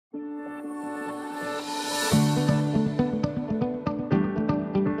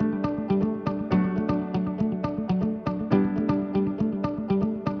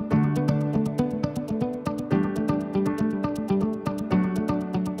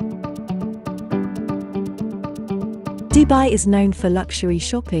Dubai is known for luxury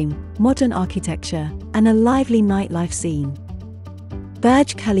shopping, modern architecture, and a lively nightlife scene.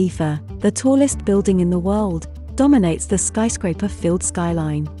 Burj Khalifa, the tallest building in the world, dominates the skyscraper-filled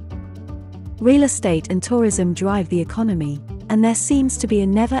skyline. Real estate and tourism drive the economy, and there seems to be a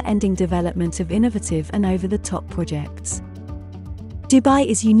never-ending development of innovative and over-the-top projects. Dubai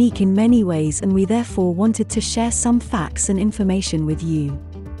is unique in many ways, and we therefore wanted to share some facts and information with you.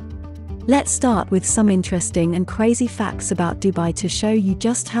 Let's start with some interesting and crazy facts about Dubai to show you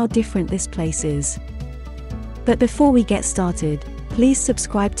just how different this place is. But before we get started, please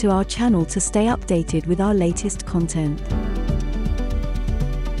subscribe to our channel to stay updated with our latest content.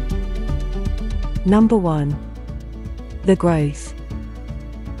 Number 1. The growth.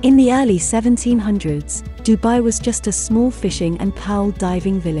 In the early 1700s, Dubai was just a small fishing and pearl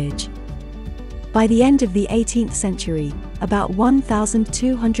diving village. By the end of the 18th century, about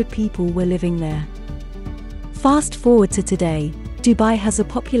 1,200 people were living there. Fast forward to today, Dubai has a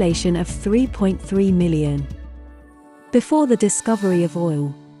population of 3.3 million. Before the discovery of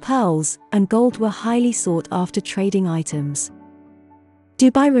oil, pearls and gold were highly sought after trading items.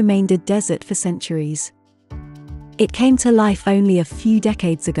 Dubai remained a desert for centuries. It came to life only a few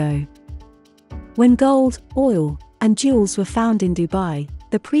decades ago. When gold, oil, and jewels were found in Dubai,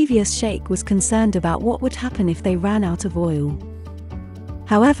 the previous sheikh was concerned about what would happen if they ran out of oil.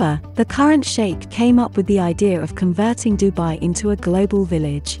 However, the current sheikh came up with the idea of converting Dubai into a global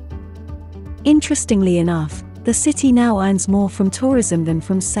village. Interestingly enough, the city now earns more from tourism than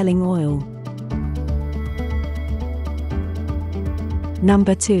from selling oil.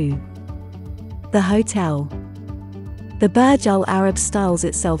 Number 2. The hotel. The Burj Al Arab styles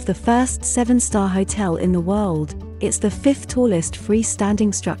itself the first 7-star hotel in the world. It's the 5th tallest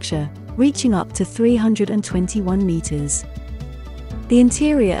freestanding structure, reaching up to 321 meters. The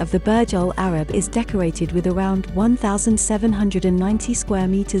interior of the Burj Al Arab is decorated with around 1,790 square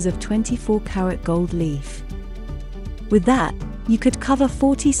meters of 24-karat gold leaf. With that, you could cover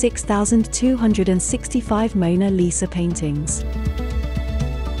 46,265 Mona Lisa paintings.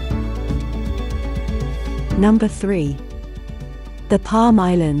 Number 3. The Palm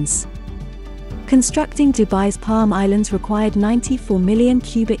Islands. Constructing Dubai's Palm Islands required 94 million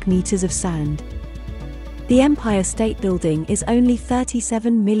cubic meters of sand. The Empire State Building is only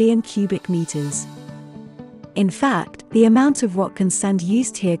 37 million cubic meters. In fact, the amount of rock and sand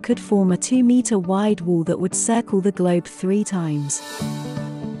used here could form a 2-meter wide wall that would circle the globe 3 times.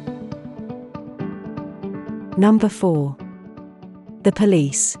 Number 4. The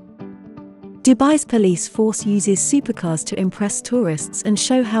police. Dubai's police force uses supercars to impress tourists and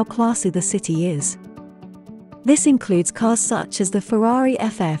show how classy the city is. This includes cars such as the Ferrari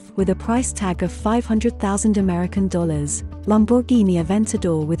FF with a price tag of $500,000, Lamborghini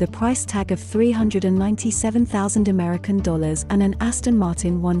Aventador with a price tag of $397,000, and an Aston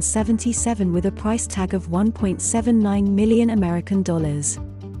Martin 177 with a price tag of $1.79 million.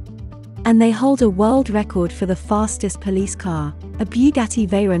 And they hold a world record for the fastest police car, a Bugatti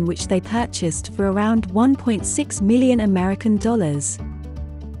Veyron, which they purchased for around $1.6 million.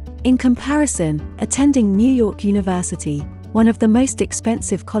 In comparison, attending New York University, one of the most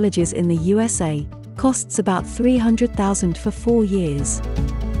expensive colleges in the USA, costs about $300,000 for 4 years.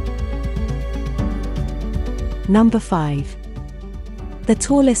 Number 5. The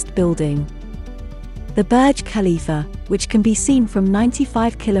tallest building. The Burj Khalifa, which can be seen from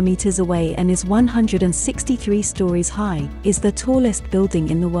 95 kilometers away and is 163 stories high, is the tallest building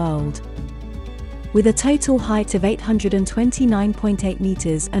in the world. With a total height of 829.8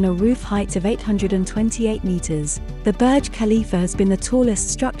 meters and a roof height of 828 meters, the Burj Khalifa has been the tallest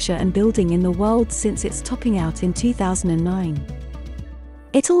structure and building in the world since its topping out in 2009.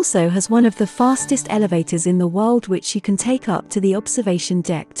 It also has one of the fastest elevators in the world, which you can take up to the observation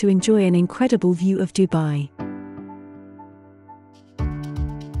deck to enjoy an incredible view of Dubai.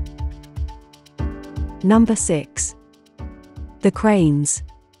 Number 6. The cranes.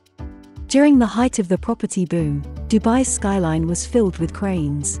 During the height of the property boom, Dubai's skyline was filled with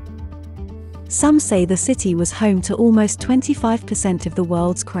cranes. Some say the city was home to almost 25% of the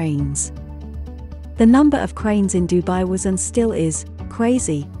world's cranes. The number of cranes in Dubai was and still is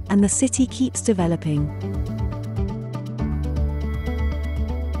crazy, and the city keeps developing.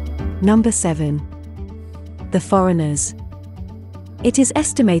 Number 7. The foreigners. It is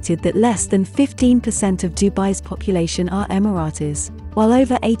estimated that less than 15% of Dubai's population are Emiratis, while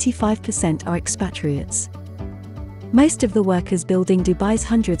over 85% are expatriates. Most of the workers building Dubai's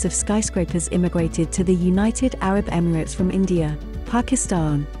hundreds of skyscrapers immigrated to the United Arab Emirates from India,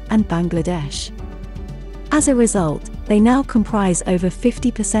 Pakistan, and Bangladesh. As a result, they now comprise over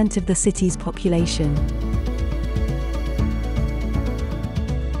 50% of the city's population.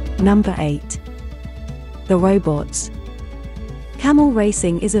 Number 8. The robots. Camel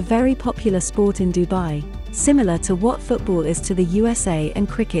racing is a very popular sport in Dubai, similar to what football is to the USA and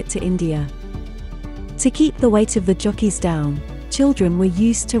cricket to India. To keep the weight of the jockeys down, children were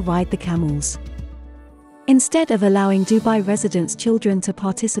used to ride the camels. Instead of allowing Dubai residents' children to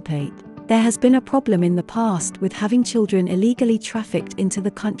participate, there has been a problem in the past with having children illegally trafficked into the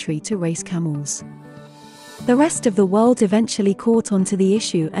country to race camels. The rest of the world eventually caught on to the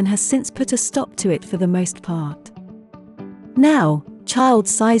issue and has since put a stop to it for the most part. Now,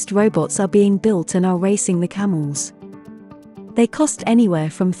 child-sized robots are being built and are racing the camels. They cost anywhere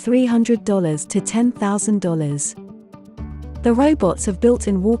from $300 to $10,000. The robots have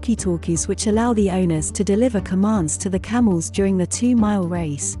built-in walkie-talkies which allow the owners to deliver commands to the camels during the 2-mile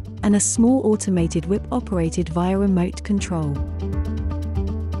race, and a small automated whip operated via remote control.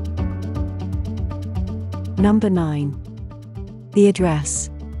 Number 9. The address.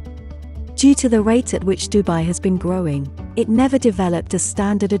 Due to the rate at which Dubai has been growing, it never developed a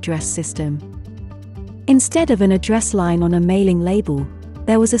standard address system. Instead of an address line on a mailing label,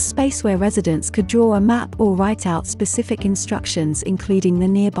 there was a space where residents could draw a map or write out specific instructions including the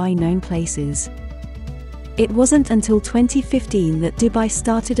nearby known places. It wasn't until 2015 that Dubai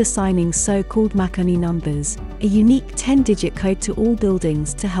started assigning so-called Makani numbers, a unique 10-digit code to all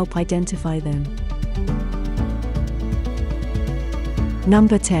buildings to help identify them.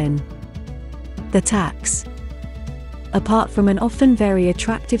 Number 10. The tax. Apart from an often very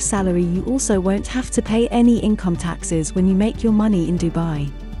attractive salary, you also won't have to pay any income taxes when you make your money in Dubai.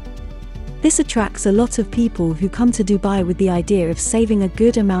 This attracts a lot of people who come to Dubai with the idea of saving a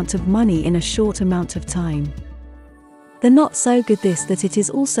good amount of money in a short amount of time. The not so good is that it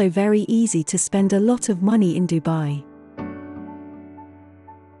is also very easy to spend a lot of money in Dubai.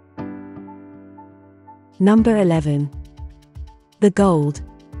 Number 11. The gold.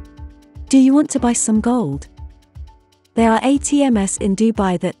 Do you want to buy some gold? There are ATMs in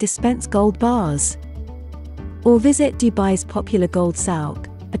Dubai that dispense gold bars. Or visit Dubai's popular gold souk,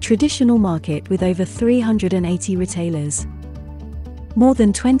 a traditional market with over 380 retailers. More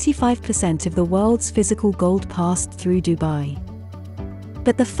than 25% of the world's physical gold passed through Dubai.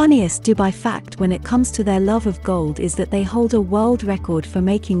 But the funniest Dubai fact when it comes to their love of gold is that they hold a world record for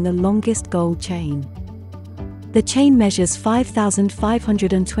making the longest gold chain. The chain measures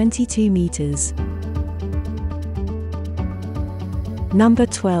 5,522 meters. Number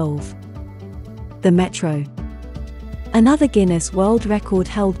 12. The metro. Another Guinness World Record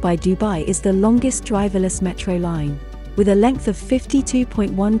held by Dubai is the longest driverless metro line. With a length of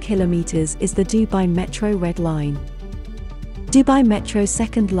 52.1 kilometers is the Dubai Metro Red Line. Dubai Metro's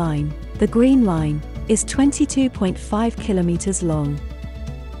second line, the Green Line, is 22.5 kilometers long.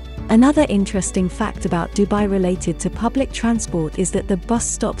 Another interesting fact about Dubai related to public transport is that the bus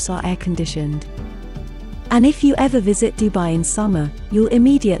stops are air-conditioned. And if you ever visit Dubai in summer, you'll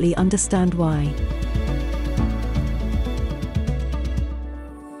immediately understand why.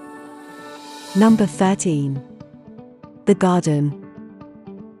 Number 13. The Garden.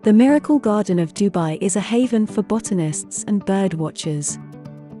 The Miracle Garden of Dubai is a haven for botanists and bird watchers.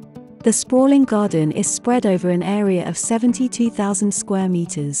 The sprawling garden is spread over an area of 72,000 square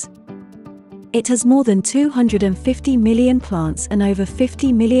meters. It has more than 250 million plants and over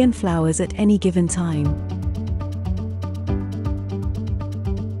 50 million flowers at any given time.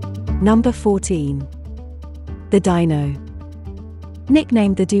 Number 14. The Dino.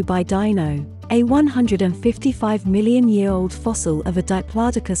 Nicknamed the Dubai Dino, a 155-million-year-old fossil of a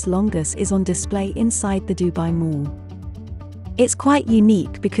Diplodocus longus is on display inside the Dubai Mall. It's quite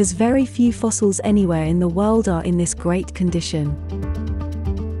unique because very few fossils anywhere in the world are in this great condition.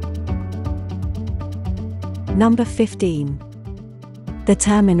 Number 15. The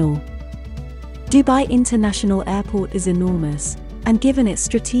Terminal. Dubai International Airport is enormous, and given its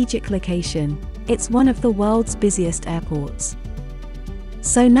strategic location, it's one of the world's busiest airports.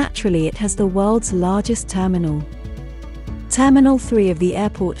 So naturally it has the world's largest terminal. Terminal 3 of the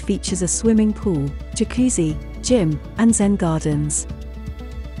airport features a swimming pool, jacuzzi, gym, and Zen gardens.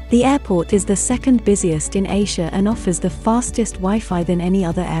 The airport is the second busiest in Asia and offers the fastest Wi-Fi than any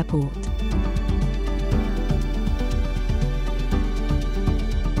other airport.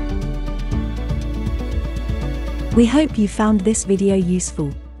 We hope you found this video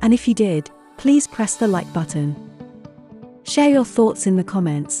useful, and if you did, please press the like button. Share your thoughts in the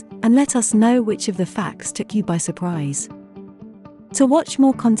comments, and let us know which of the facts took you by surprise. To watch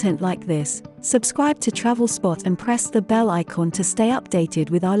more content like this, subscribe to Travel Spot and press the bell icon to stay updated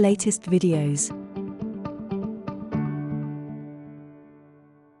with our latest videos.